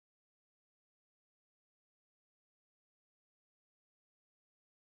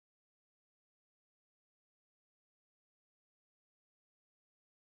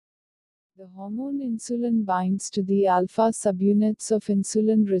The hormone insulin binds to the alpha subunits of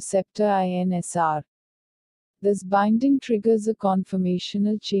insulin receptor INSR. This binding triggers a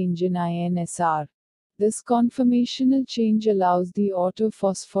conformational change in INSR. This conformational change allows the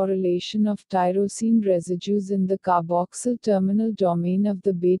autophosphorylation of tyrosine residues in the carboxyl terminal domain of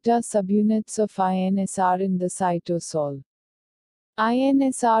the beta subunits of INSR in the cytosol.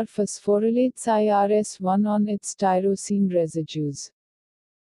 INSR phosphorylates IRS1 on its tyrosine residues.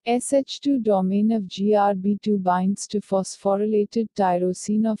 SH2 domain of GRB2 binds to phosphorylated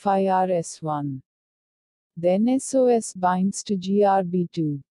tyrosine of IRS1. Then SOS binds to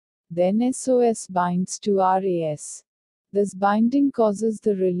GRB2. Then SOS binds to RAS. This binding causes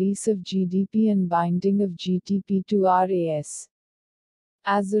the release of GDP and binding of GTP to RAS.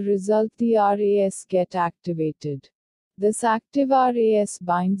 As a result, the RAS get activated. This active RAS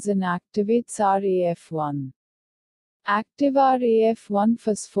binds and activates RAF1. Active RAF1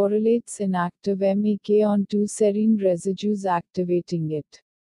 phosphorylates inactive MAK on two serine residues, activating it.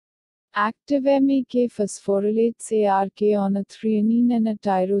 Active MAK phosphorylates ARK on a threonine and a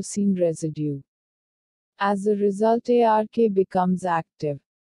tyrosine residue. As a result, ARK becomes active.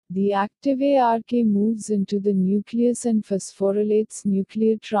 The active ARK moves into the nucleus and phosphorylates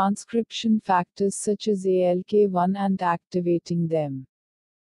nuclear transcription factors such as ALK1 and activating them.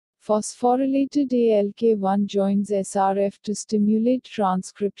 Phosphorylated ALK1 joins SRF to stimulate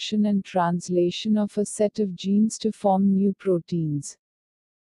transcription and translation of a set of genes to form new proteins.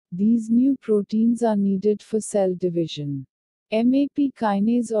 These new proteins are needed for cell division. MAP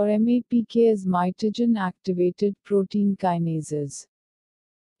kinase or MAPK is mitogen-activated protein kinases.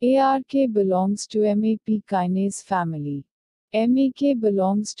 ARK belongs to MAP kinase family. MAK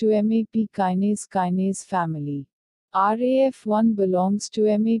belongs to MAP kinase family. RAF1 belongs to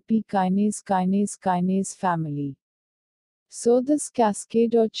MAP kinase family. So this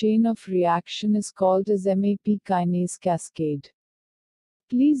cascade or chain of reaction is called as MAP kinase cascade.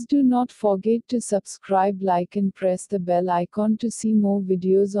 Please do not forget to subscribe, like and press the bell icon to see more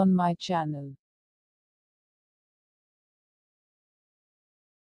videos on my channel.